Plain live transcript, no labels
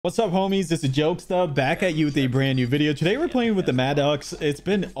What's up, homies? This is Jokesta back at you with a brand new video. Today we're playing with the Maddox. It's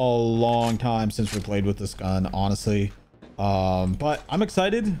been a long time since we played with this gun, honestly. But I'm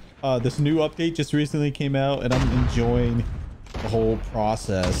excited. This new update just recently came out and I'm enjoying the whole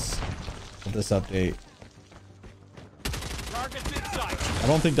process of this update. I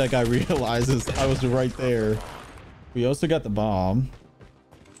don't think that guy realizes I was right there. We also got the bomb.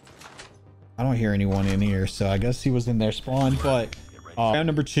 I don't hear anyone in here, so I guess he was in their spawn, but round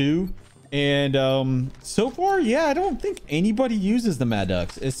number 2, and so far, yeah, I don't think anybody uses the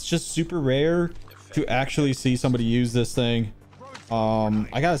Maddox. It's just super rare to actually see somebody use this thing.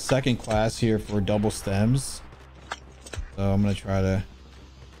 I got a second class here for double stems, so I'm gonna try to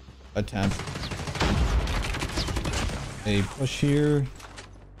attempt a push here.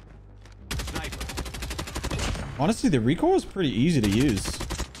 Honestly, the recoil is pretty easy to use.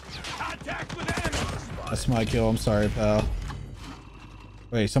 That's my kill. I'm sorry, pal.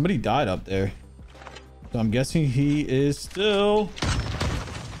 Wait, somebody died up there. So I'm guessing he is still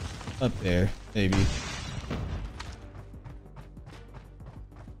up there, maybe.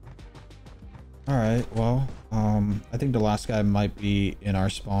 All right, well, I think the last guy might be in our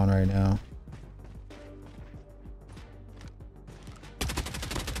spawn right now.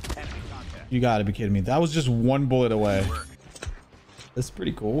 You gotta be kidding me. That was just one bullet away. That's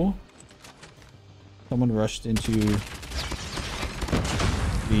pretty cool. Someone rushed into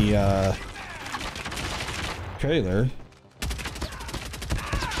the trailer.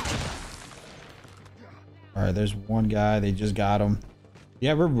 All right, there's one guy. They just got him.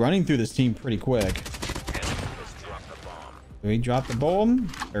 Yeah, we're running through this team pretty quick. We dropped the bomb.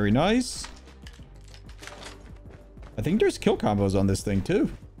 Very nice. I think there's kill combos on this thing too.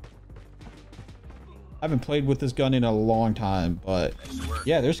 I haven't played with this gun in a long time, but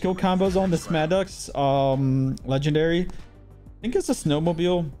yeah, there's kill combos on this Maddox legendary. I think it's a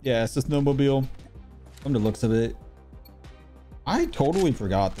snowmobile. Yeah, it's a snowmobile from the looks of it. I totally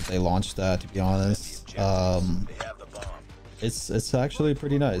forgot that they launched that, to be honest. It's actually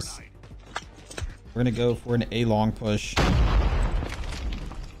pretty nice. We're gonna go for an A long push.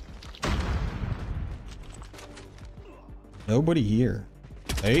 Nobody here.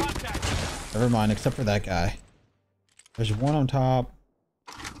 Hey, never mind, except for that guy. There's one on top.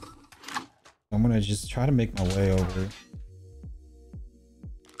 I'm gonna just try to make my way over.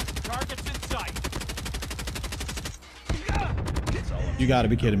 You gotta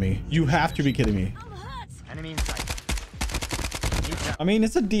be kidding me. You have to be kidding me. I mean,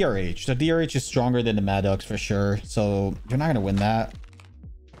 it's a DRH. The DRH is stronger than the Maddox for sure, so you're not gonna win that.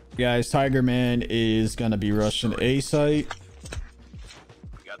 Guys, Tiger Man is gonna be rushing A site.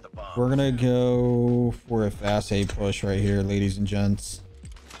 We're gonna go for a fast A push right here, ladies and gents.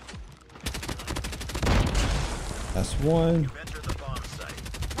 That's one.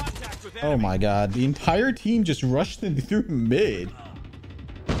 Oh my god, the entire team just rushed through mid.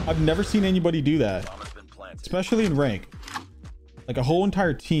 I've never seen anybody do that, especially in rank. Like a whole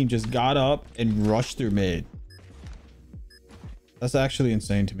entire team just got up and rushed through mid. That's actually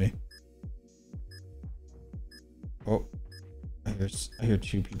insane to me. Oh, I hear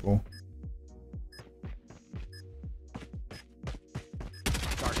 2 people.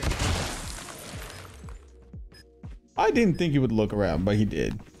 I didn't think he would look around, but he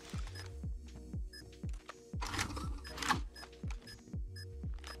did.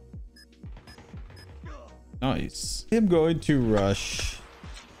 Nice. I'm going to rush.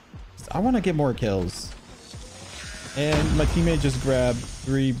 I want to get more kills. And my teammate just grabbed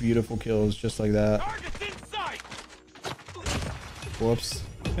 3 beautiful kills just like that. Whoops.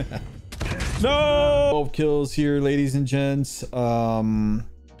 No! 12 kills here, ladies and gents.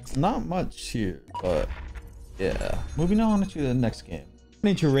 Not much here, but yeah. Moving on to the next game.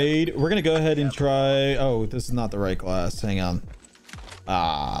 Need to raid. We're gonna go ahead and try. Oh, this is not the right class. Hang on.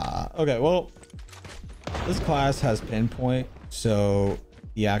 Okay, well, this class has pinpoint, so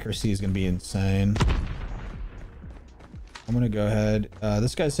the accuracy is gonna be insane. I'm gonna go ahead.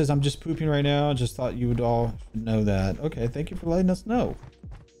 This guy says I'm just pooping right now. Just thought you would all know that. Okay, thank you for letting us know.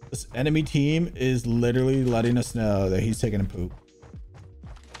 This enemy team is literally letting us know that he's taking a poop.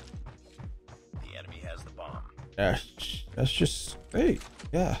 The enemy has the bomb. That's just great.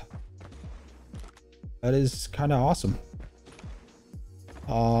 Yeah, that is kind of awesome.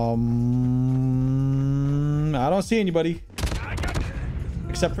 I don't see anybody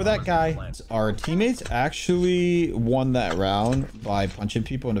except for that guy. Our teammates actually won that round by punching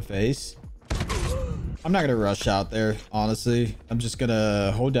people in the face. I'm not gonna rush out there, honestly. I'm just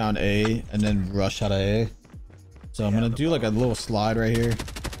gonna hold down A and then rush out of A. So I'm gonna do like a little slide right here.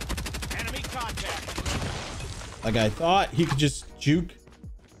 Like I thought he could just juke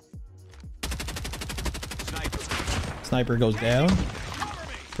Sniper goes down.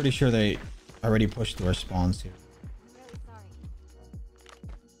 Pretty sure they already pushed to our spawns here.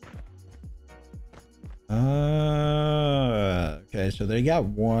 Okay, so they got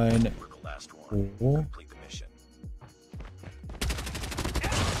one. Cool.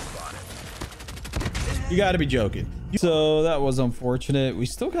 You gotta be joking. So that was unfortunate. We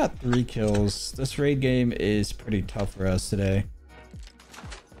still got 3 kills. This raid game is pretty tough for us today.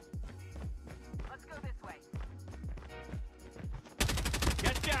 Let's go this way.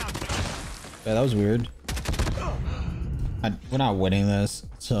 Get down. Yeah, that was weird. We're not winning this.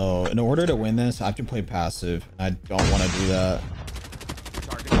 So in order to win this, I have to play passive. I don't want to do that.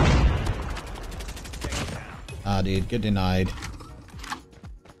 Ah, dude, get denied.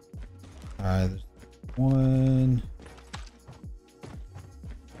 All right, there's one.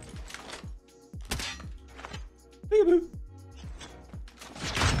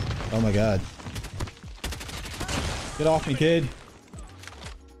 Oh my god. Get off me, kid.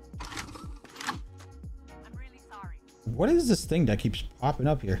 I'm really sorry. What is this thing that keeps popping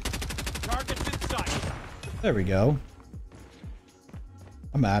up here? Targets in sight. There we go.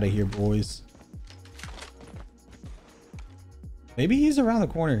 I'm out of here, boys. Maybe he's around the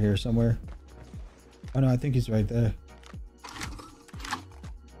corner here somewhere. Oh no, I think he's right there.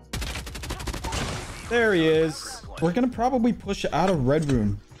 There he is. We're gonna probably push out of red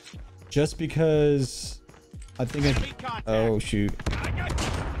room just because I think it... Oh shoot.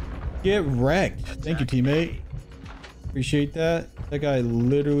 Get wrecked. Thank you, teammate. Appreciate that. That guy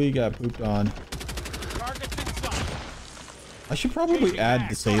literally got pooped on. I should probably add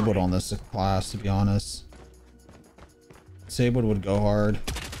disabled on this class, to be honest. Disabled would go hard.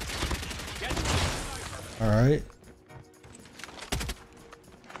 All right.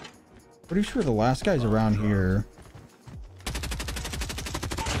 Pretty sure the last guy's around here.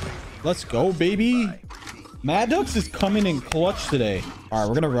 Let's go, baby. Maddox is coming in clutch today. All right,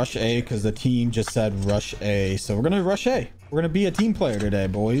 we're gonna rush A because the team just said rush A. So we're gonna rush A. We're gonna be a team player today,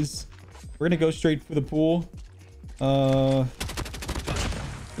 boys. We're gonna go straight for the pool. We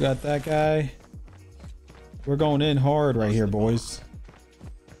got that guy. We're going in hard right here, boys.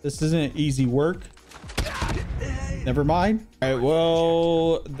 This isn't easy work. Never mind. All right,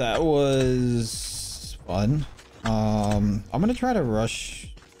 well, that was fun. I'm gonna try to rush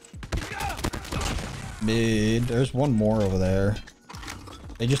mid. There's one more over there.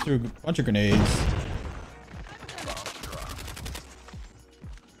 They just threw a bunch of grenades.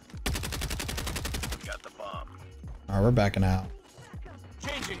 We got the bomb. All right, we're backing out.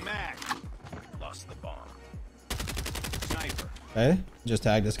 Changing mag. Lost the bomb. Sniper. Okay, just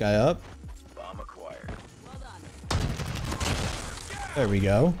tag this guy up. Bomb acquired. There we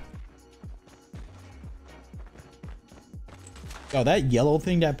go. Yo, that yellow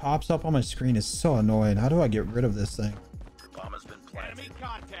thing that pops up on my screen is so annoying. How do I get rid of this thing? Bomb has been planted. Enemy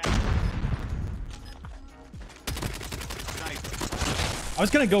contact. Sniper. I was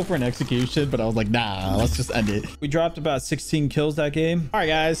gonna go for an execution, but I was like, nah, let's just end it. We dropped about 16 kills that game. All right,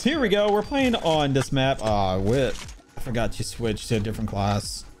 guys, here we go. We're playing on this map. Whip. I forgot to switch to a different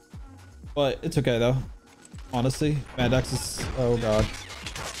class, but it's okay though. Honestly, Maddox is, oh god.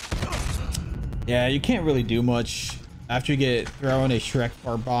 Yeah, you can't really do much. After you get thrown a Shrek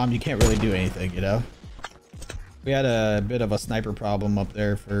or bomb, you can't really do anything, you know? We had a bit of a sniper problem up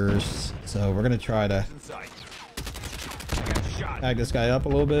there first, so we're gonna try to tag this guy up a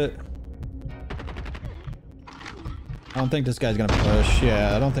little bit. I don't think this guy's gonna push.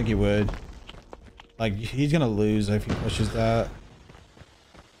 Yeah, I don't think he would. Like, he's gonna lose if he pushes that.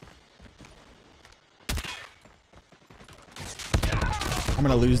 I'm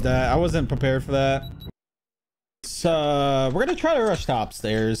gonna lose that. I wasn't prepared for that. So we're gonna try to rush top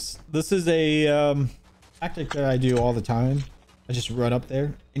stairs. This is a tactic that I do all the time. I just run up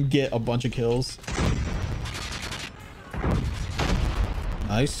there and get a bunch of kills.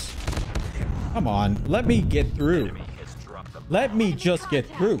 Nice. Come on, let me get through. Let me just get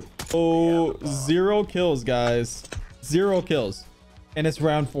through. Oh, 0 kills, guys. 0 kills. And it's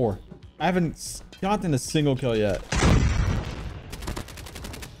round 4. I haven't gotten a single kill yet.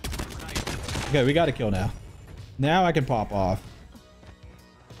 Okay, we got a kill now. Now I can pop off.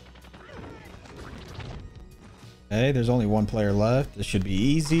 Okay, there's only one player left. This should be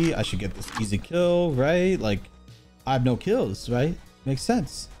easy. I should get this easy kill, right? Like, I have no kills, right? Makes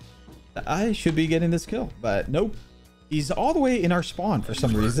sense. I should be getting this kill, but nope. He's all the way in our spawn for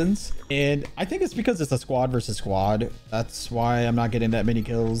some reasons. And I think it's because it's a squad versus squad. That's why I'm not getting that many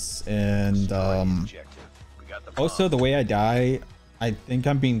kills. And also the way I die, I think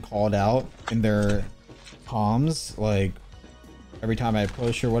I'm being called out in their comms, like every time I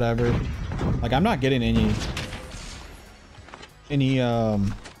push or whatever. Like, I'm not getting any any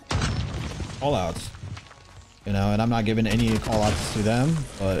call outs, you know, and I'm not giving any call outs to them,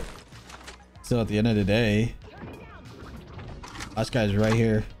 but still at the end of the day, last guy's right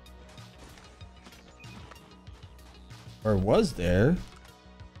here, or was there,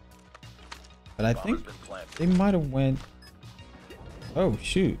 but I think they might have went. Oh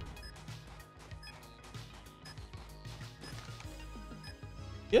shoot.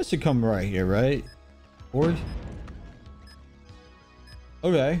 He has to come right here, right? Or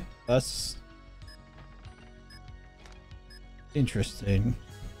okay, that's interesting.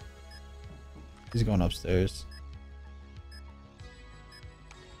 He's going upstairs.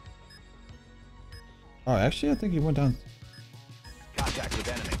 Oh, actually, I think he went down. Contact with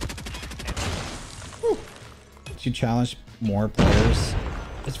enemy. Whew. To challenge more players.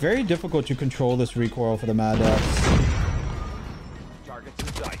 It's very difficult to control this recoil for the Maddox. Targets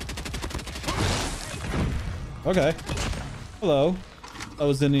in sight. Okay. Hello. That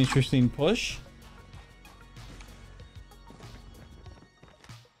was an interesting push.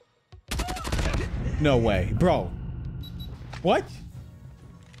 No way, bro. What?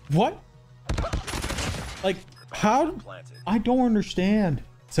 What? Like, how? I don't understand.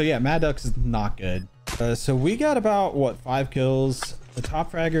 So yeah, Maddox is not good. So we got about what, 5 kills. The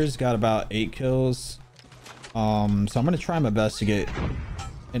top fraggers got about 8 kills. So I'm gonna try my best to get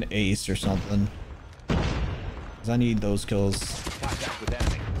an ace or something, because I need those kills. Contact with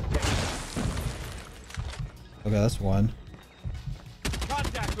enemy. Okay, that's one.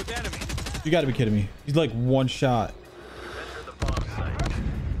 Contact with enemy. You gotta be kidding me. He's like one shot. Enter the bomb site.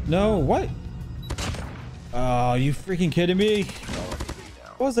 No, what? Oh, you freaking kidding me?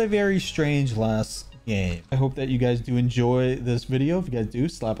 Was a very strange last game. I hope that you guys do enjoy this video. If you guys do,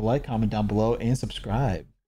 slap a like, comment down below, and subscribe.